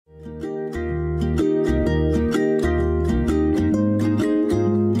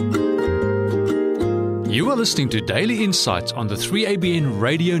You are listening to Daily Insights on the 3ABN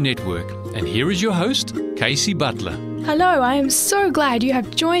Radio Network, and here is your host, Kaysie Butler. Hello, I am so glad you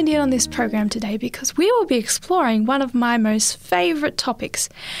have joined in on this program today because we will be exploring one of my most favourite topics,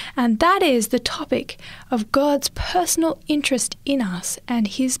 and that is the topic of God's personal interest in us and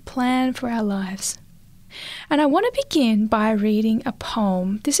His plan for our lives. And I want to begin by reading a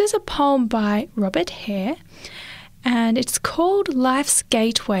poem. This is a poem by Robert Hare, and it's called Life's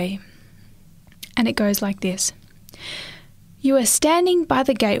Gateway. And it goes like this. You are standing by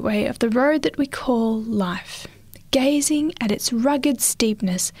the gateway of the road that we call life, gazing at its rugged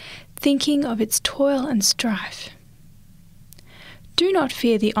steepness, thinking of its toil and strife. Do not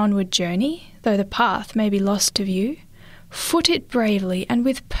fear the onward journey, though the path may be lost to view. Foot it bravely and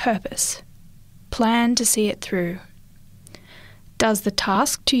with purpose. Plan to see it through. Does the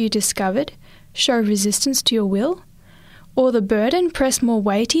task to you discovered show resistance to your will? Or the burden press more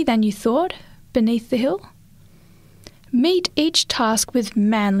weighty than you thought beneath the hill? Meet each task with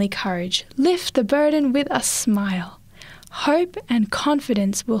manly courage. Lift the burden with a smile. Hope and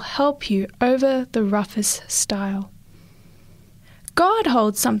confidence will help you over the roughest stile. God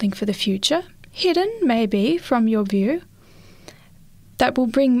holds something for the future, hidden maybe from your view, that will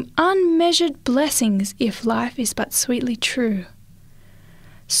bring unmeasured blessings if life is but sweetly true.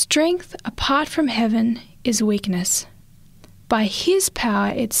 Strength apart from heaven is weakness. By His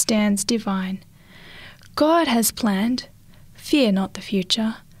power it stands divine. God has planned, fear not the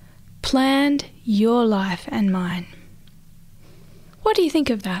future, planned your life and mine. What do you think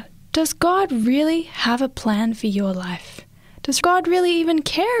of that? Does God really have a plan for your life? Does God really even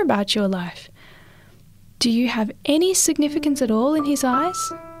care about your life? Do you have any significance at all in His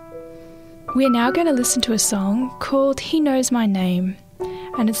eyes? We are now going to listen to a song called He Knows My Name,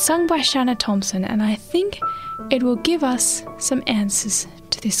 and it's sung by Shanna Thompson, and I think it will give us some answers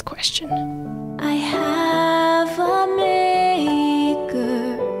to this question. I have a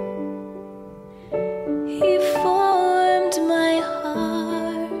maker. He formed my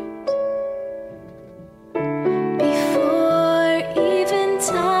heart before even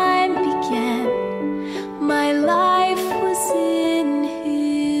time began. My life was in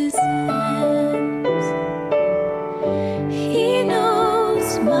His hands. He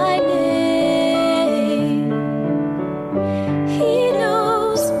knows my name. He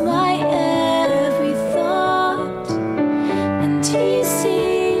knows my every thought, and He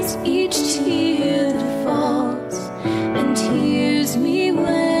sees each tear that falls, and hears me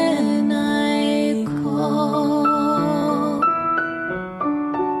when I call.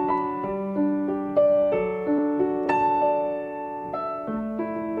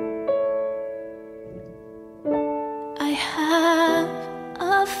 I have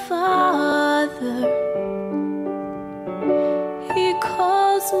a Father. He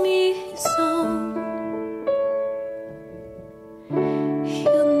calls me His own.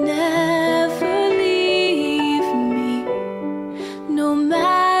 He'll never leave me, no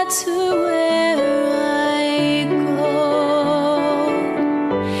matter where I go.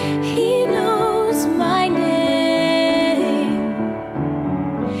 He knows my name.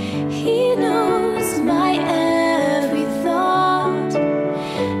 He knows my every thought,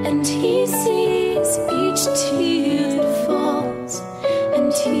 and He sees each tear that falls,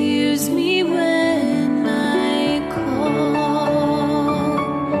 and hears me when I call.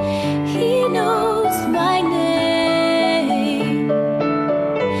 He knows my name.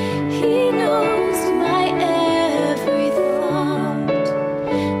 He knows my every thought,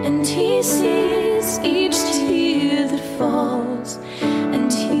 and He sees each tear that falls,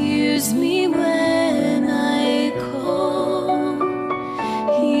 and hears me when I call.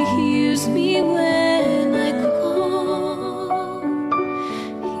 He hears me when I call.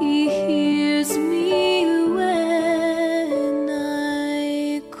 He hears me when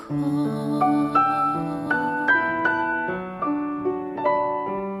I call.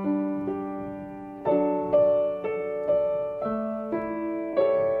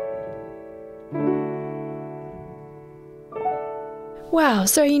 Wow,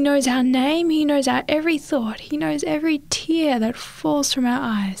 so He knows our name, He knows our every thought, He knows every tear that falls from our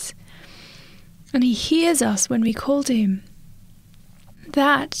eyes. And He hears us when we call to Him.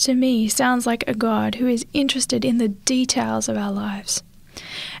 That, to me, sounds like a God who is interested in the details of our lives.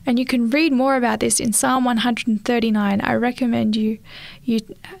 And you can read more about this in Psalm 139. I recommend you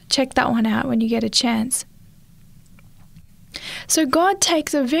check that one out when you get a chance. So God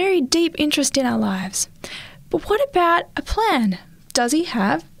takes a very deep interest in our lives. But what about a plan? Does He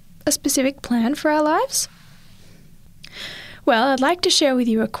have a specific plan for our lives? Well, I'd like to share with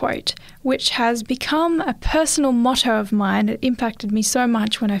you a quote which has become a personal motto of mine. It impacted me so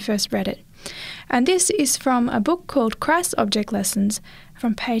much when I first read it. And this is from a book called Christ's Object Lessons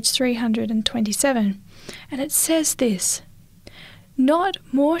from page 327. And it says this: "Not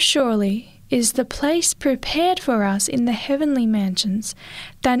more surely is the place prepared for us in the heavenly mansions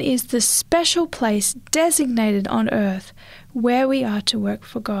than is the special place designated on earth where we are to work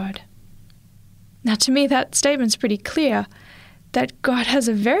for God." Now, to me, that statement's pretty clear, that God has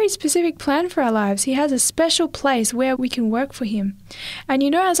a very specific plan for our lives. He has a special place where we can work for Him. And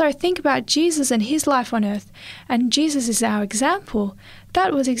as I think about Jesus and His life on earth, and Jesus is our example,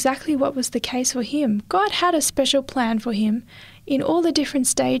 that was exactly what was the case for Him. God had a special plan for Him in all the different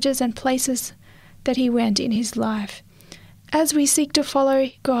stages and places that He went in His life. As we seek to follow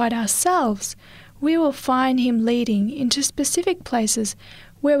God ourselves, we will find Him leading into specific places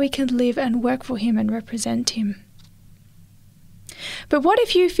where we can live and work for Him and represent Him. But what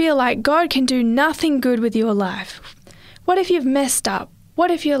if you feel like God can do nothing good with your life? What if you've messed up? What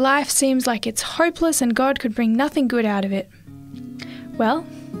if your life seems like it's hopeless and God could bring nothing good out of it? Well,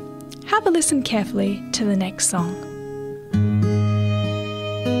 have a listen carefully to the next song.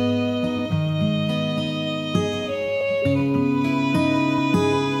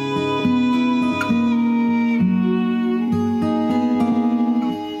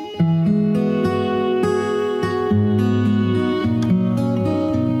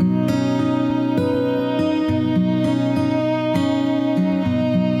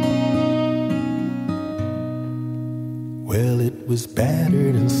 Was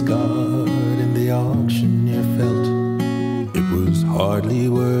battered and scarred, and the auctioneer felt it was hardly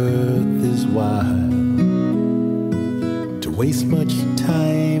worth his while to waste much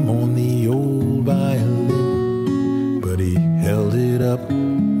time on the old violin, but he held it up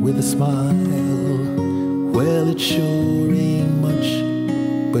with a smile. Well, it sure ain't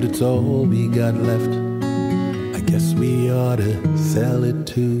much, but it's all we got left. I guess we ought to sell it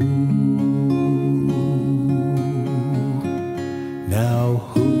too. Now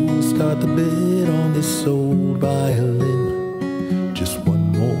who'll start the bid on this old violin? Just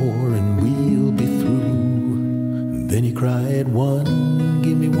one more and we'll be through. And then he cried, "One,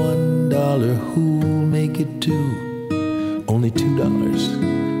 give me $1. Who'll make it two? Only $2.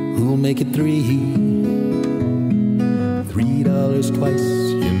 Who'll make it three? $3 twice,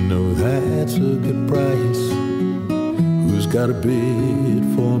 that's a good price. Who's got a bid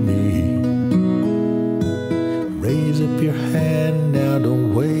for me? Raise up your hand now,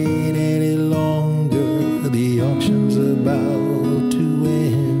 don't wait any longer. The auction's about to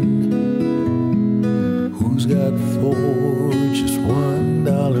end. Who's got for just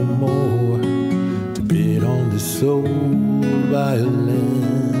 $1 more to bid on this old violin?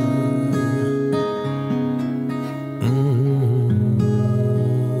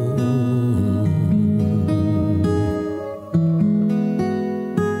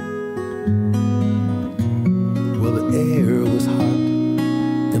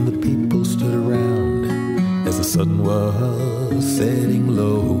 sun was setting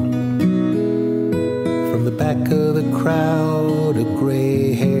low. From the back of the crowd, a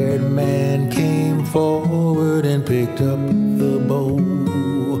gray-haired man came forward and picked up the bow.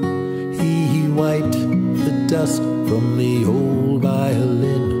 He wiped the dust from the old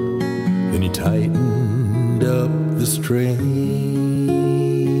violin, then he tightened up the strings.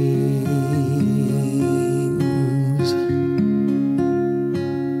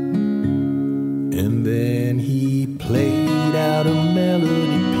 And then he played out a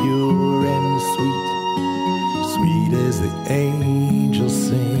melody pure and sweet, sweet as the angels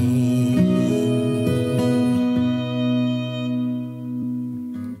sing.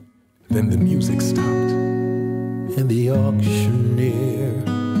 Then the music stopped, and the auctioneer,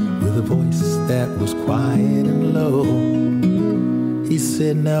 with a voice that was quiet and low, he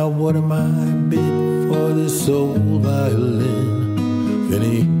said, "Now what am I bid for this old violin?" Then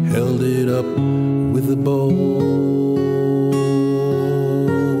he held it up with a bow.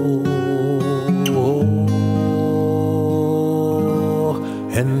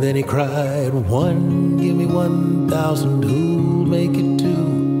 And then he cried, "One, give me 1,000, who'll make it two?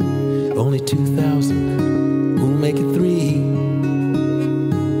 Only 2,000, who'll make it three?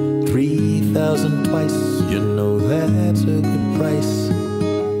 3,000 twice, you know that's a good price.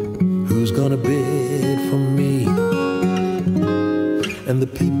 Who's gonna bid for me?" And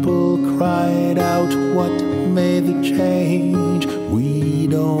the people cried out, "What made the change? We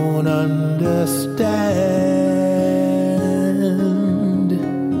don't understand."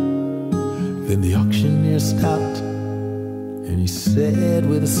 Then the auctioneer stopped, and he said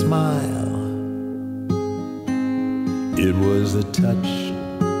with a smile, "It was the touch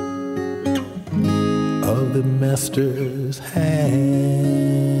of the master's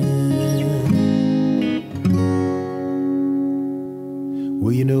hand."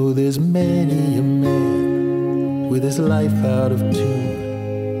 there's many a man with his life out of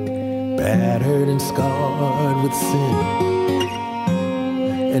tune, battered and scarred with sin,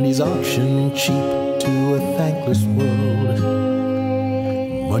 and he's auctioned cheap to a thankless world,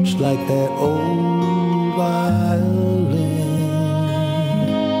 much like that old violin.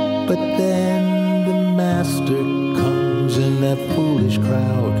 But then the master comes in that foolish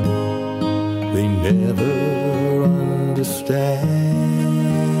crowd. They never understand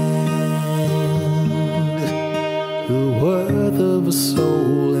the worth of a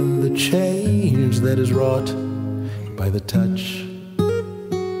soul and the change that is wrought by the touch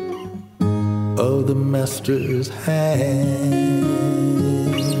of the master's hand.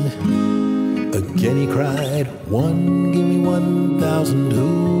 Again he cried, one, give me 1,000,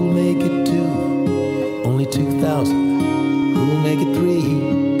 who'll make it 2? Only 2,000, who'll make it 3?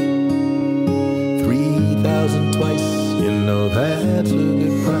 3,000 twice, you know that's a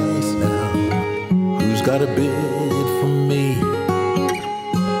good price now. Who's got a bid for me?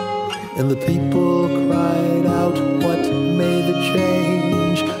 And the people cried out, what may the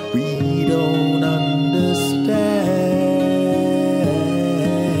change? We don't understand.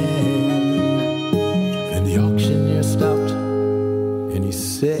 And the auctioneer stopped and he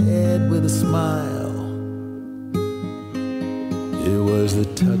said with a smile, it was the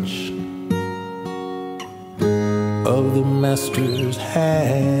touch of the master's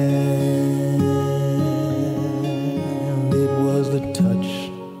hand. It was the touch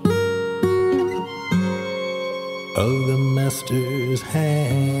of the master's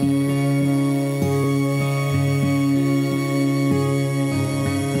hand.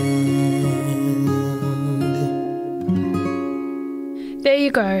 There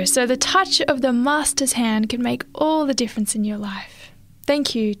you go. So the touch of the master's hand can make all the difference in your life.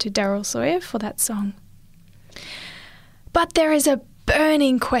 Thank you to Daryl Sawyer for that song. But there is a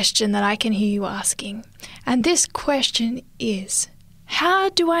burning question that I can hear you asking. And this question is, how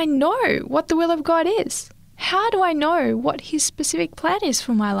do I know what the will of God is? How do I know what His specific plan is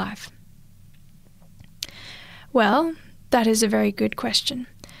for my life? Well, that is a very good question.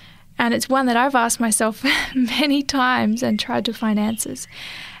 And it's one that I've asked myself many times and tried to find answers.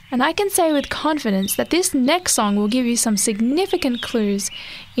 And I can say with confidence that this next song will give you some significant clues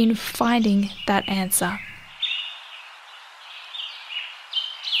in finding that answer.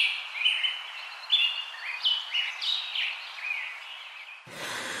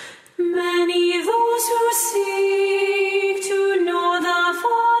 Many those who seek to know the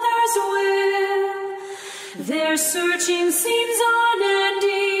Father's will, their searching seems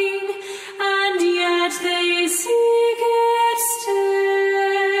unending, and yet they seek it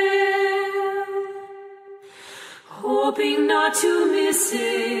still, hoping not to miss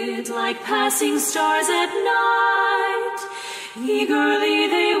it like passing stars at night. Eagerly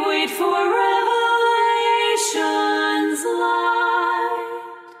they wait for revelation's light.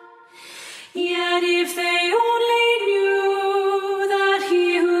 Yet if they only knew that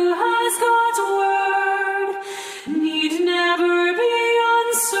He who has God's word need never be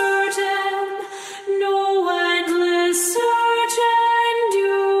uncertain, no endless search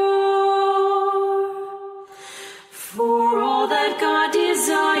endure. For all that God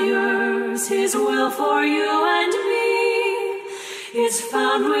desires, His will for you and me, is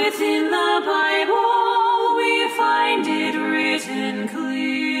found within the Bible. We find it written clearly.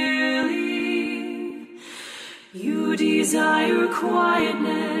 You desire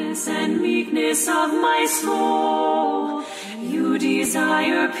quietness and meekness of my soul. You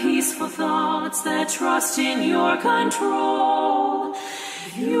desire peaceful thoughts that trust in your control.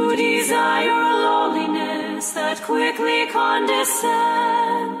 You desire lowliness that quickly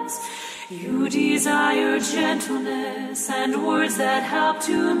condescends. You desire gentleness and words that help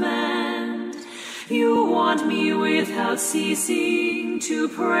to mend. You want me without ceasing to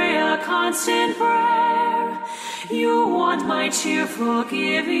pray a constant prayer. You want my cheerful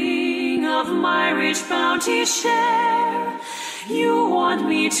giving of my rich bounty share. You want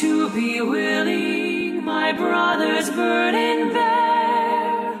me to be willing my brother's burden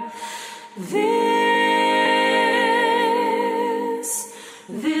bear.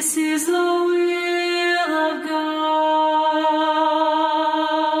 This is the will of God.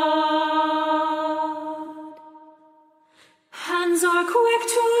 Hands are quick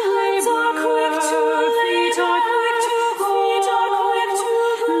to labor, feet are quick to go.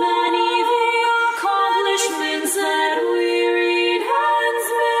 Many the accomplishments that wearied hands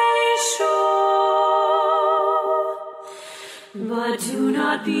may show. But do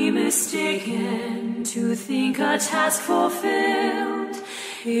not be mistaken to think a task fulfilled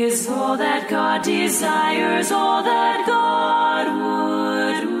is all that God desires, all that God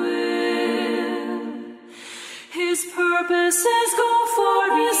would will. His purposes go far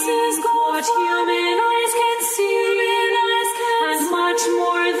beyond what human eyes can see, and much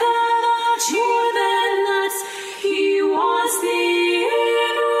more than that, He wants the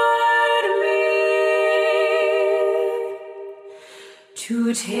inward me,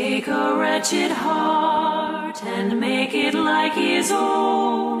 to take a wretched heart and make it like His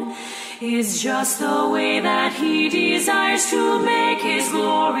own, is just the way that He desires to make His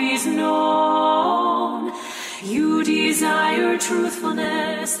glories known. You desire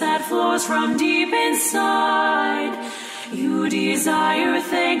truthfulness that flows from deep inside. You desire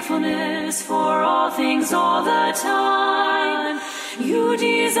thankfulness for all things all the time. You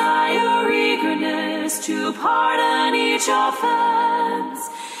desire eagerness to pardon each offense.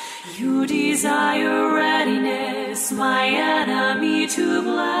 You desire readiness, my enemy to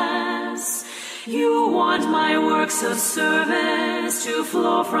bless. You want my works of service to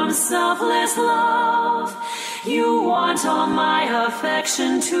flow from selfless love. You want all my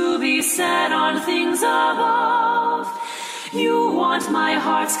affection to be set on things above. You want my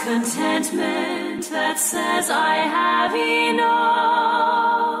heart's contentment that says I have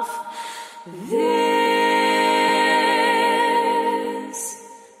enough.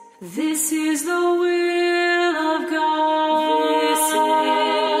 This is the will of God. This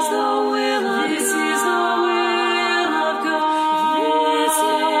is the will of God. This is the will of God. This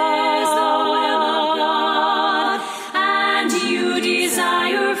is the will of God. And you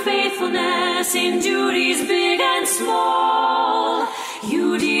desire faithfulness in duties big and small.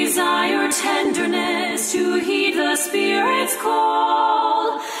 You desire tenderness to heed the Spirit's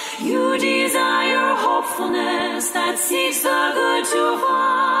call. You desire hopefulness that seeks the good to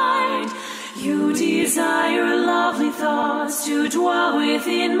find. You desire lovely thoughts to dwell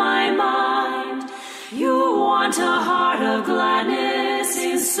within my mind. You want a heart of gladness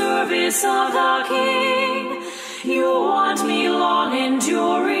in service of the King. You want me long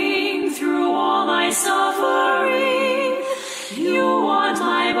enduring through all my suffering. You want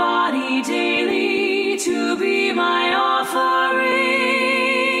my body daily to be my offering.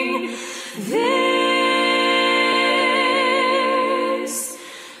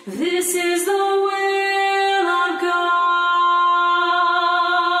 This is the will of God.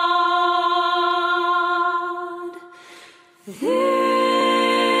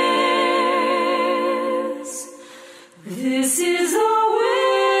 This is the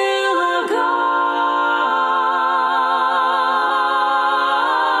will of God,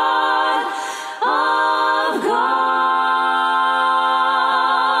 of God.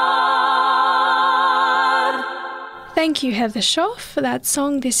 Thank you, Heather Shaw, for that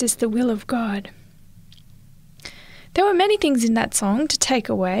song, This is the Will of God. There were many things in that song to take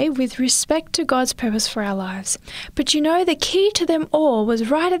away with respect to God's purpose for our lives. But you know, the key to them all was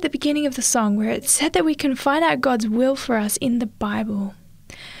right at the beginning of the song, where it said that we can find out God's will for us in the Bible.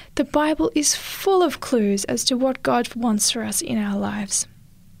 The Bible is full of clues as to what God wants for us in our lives.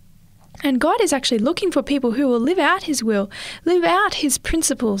 And God is actually looking for people who will live out His will, live out His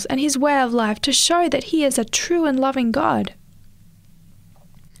principles and His way of life to show that He is a true and loving God.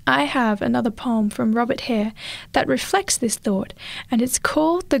 I have another poem from Robert Hare that reflects this thought, and it's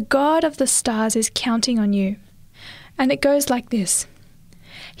called The God of the Stars is Counting on You. And it goes like this.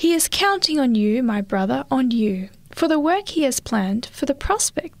 He is counting on you, my brother, on you, for the work He has planned, for the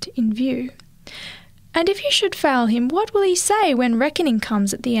prospect in view. And if you should fail Him, what will He say when reckoning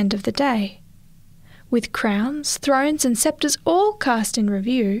comes at the end of the day? With crowns, thrones, and sceptres all cast in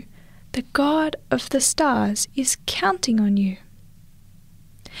review, the God of the stars is counting on you.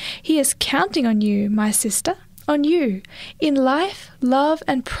 He is counting on you, my sister, on you. In life, love,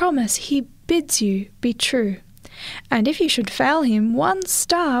 and promise He bids you be true. And if you should fail Him, one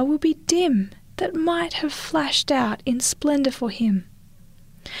star will be dim that might have flashed out in splendour for Him.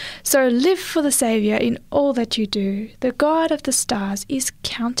 So live for the Saviour in all that you do. The God of the stars is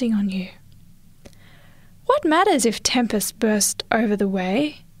counting on you. What matters if tempests burst over the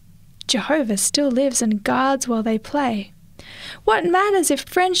way? Jehovah still lives and guards while they play. What matters if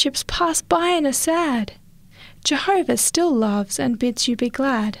friendships pass by and are sad? Jehovah still loves and bids you be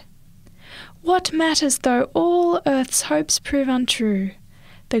glad. What matters though all earth's hopes prove untrue?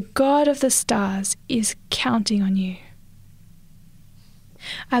 The God of the stars is counting on you.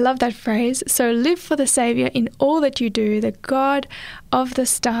 I love that phrase. So live for the Saviour in all that you do. The God of the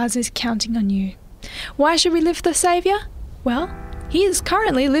stars is counting on you. Why should we live for the Saviour? Well, He is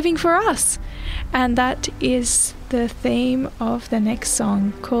currently living for us. And that is the theme of the next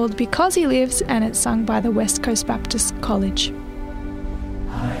song, called Because He Lives, and it's sung by the West Coast Baptist College.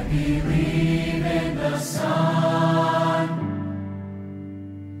 I believe in the sun.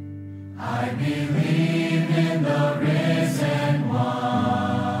 I believe in the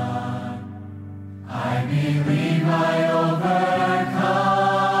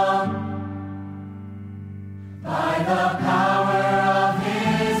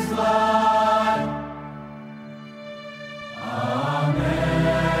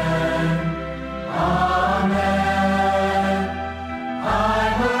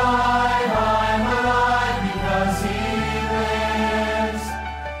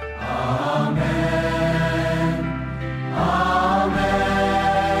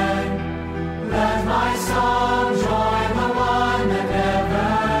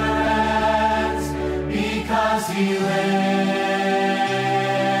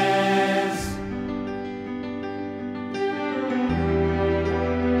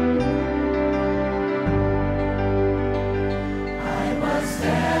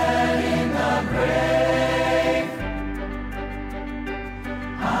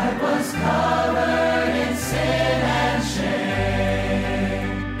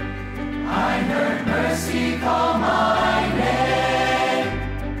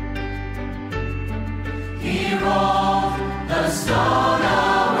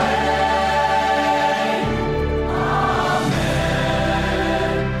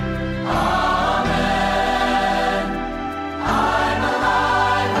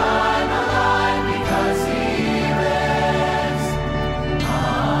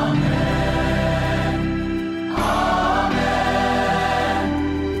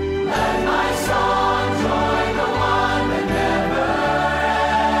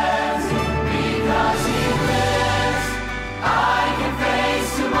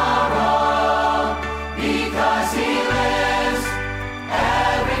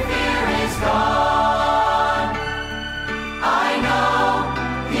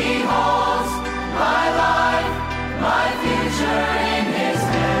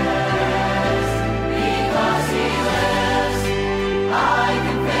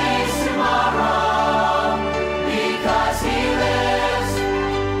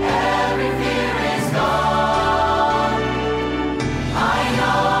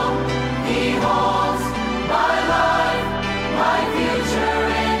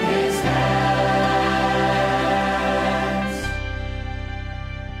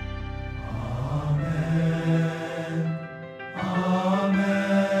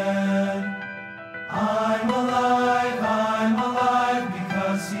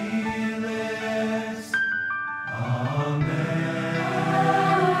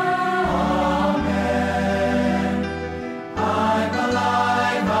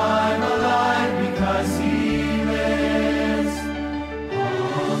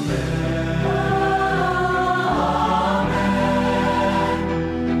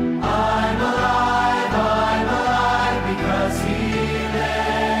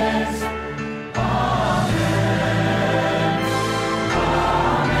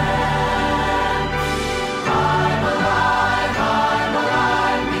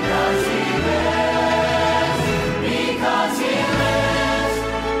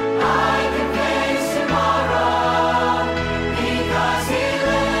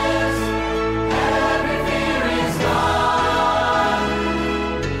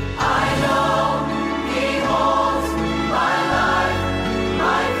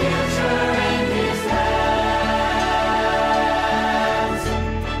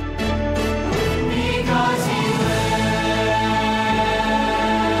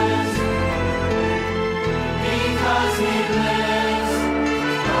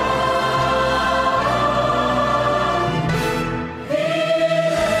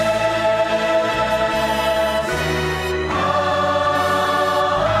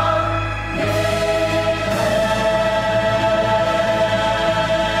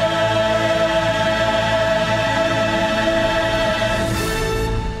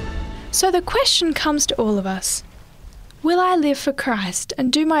So the question comes to all of us. Will I live for Christ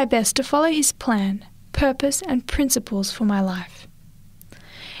and do my best to follow his plan, purpose and principles for my life?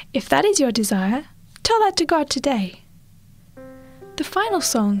 If that is your desire, tell that to God today. The final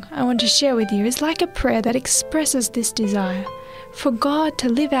song I want to share with you is like a prayer that expresses this desire for God to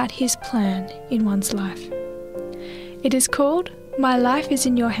live out his plan in one's life. It is called My Life is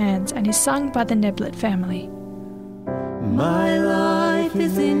in Your Hands and is sung by the Neblet family. My life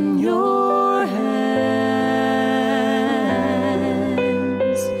is in your hands.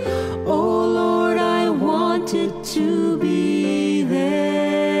 Oh Lord, I want it to be there.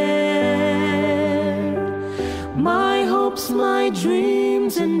 My hopes, my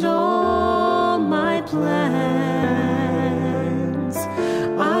dreams, and all my plans,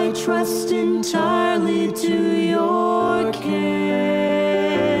 I trust entirely to your care.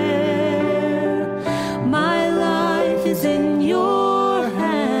 My life is in your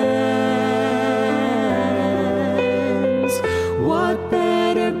hands. What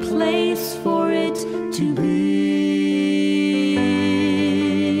better place for it to be?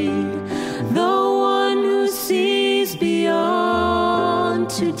 The one who sees beyond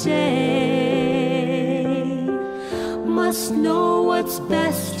today must know what's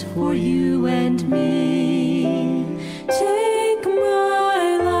best for you and me. Take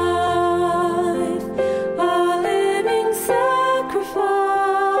my life, a living sacrifice,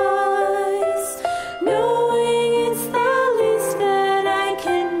 knowing it's the least that I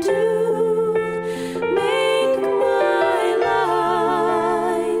can do. Make my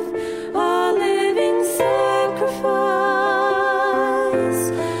life a living sacrifice,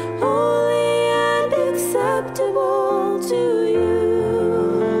 holy and acceptable to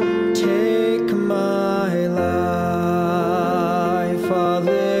you. Take my life, a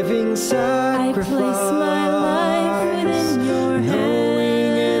living sacrifice. I place my life within your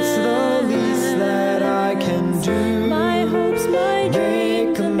knowing it's the least that I can do. My hopes, my dreams,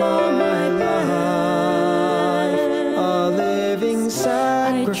 Make and all my life plans, a living I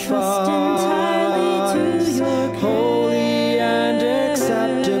sacrifice. trust entirely to your care. Holy and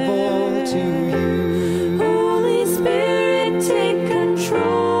acceptable to you. Holy Spirit, take control.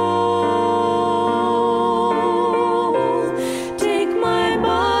 Take my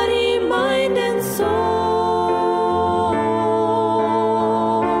body, mind, and soul.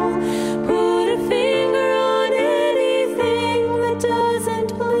 Put a finger on anything that doesn't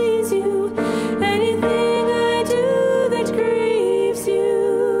please you, anything I do that grieves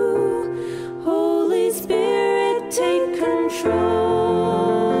you. Holy Spirit, take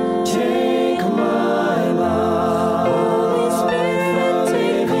control. Take my life, Holy Spirit,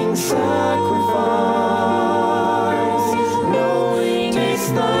 take living sacrifice, knowing it's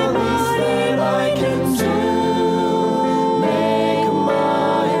the least that I can do. Make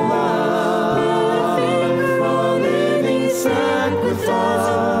my life a living sacrifice,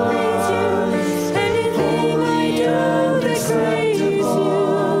 anything I do that grieves you.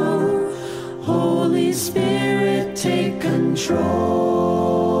 Holy Spirit, take control.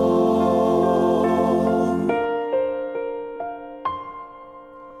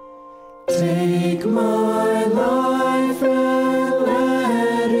 Take my life and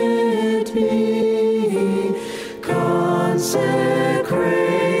let it be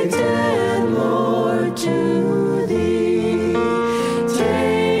consecrated, Lord, to thee.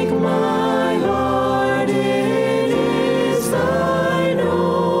 Take my heart, it is thine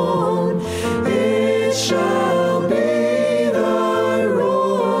own. It shall be thy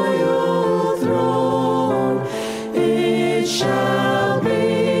royal throne. It shall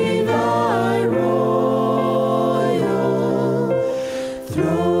be thy royal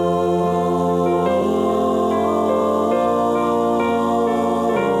throne.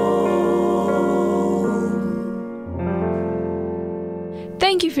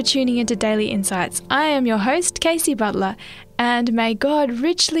 Thank you for tuning into Daily Insights. I am your host, Kaysie Butler, and may God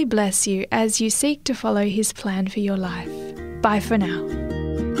richly bless you as you seek to follow his plan for your life. Bye for now.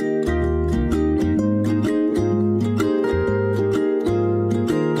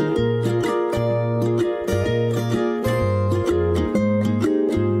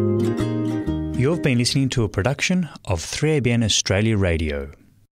 You've been listening to a production of 3ABN Australia Radio.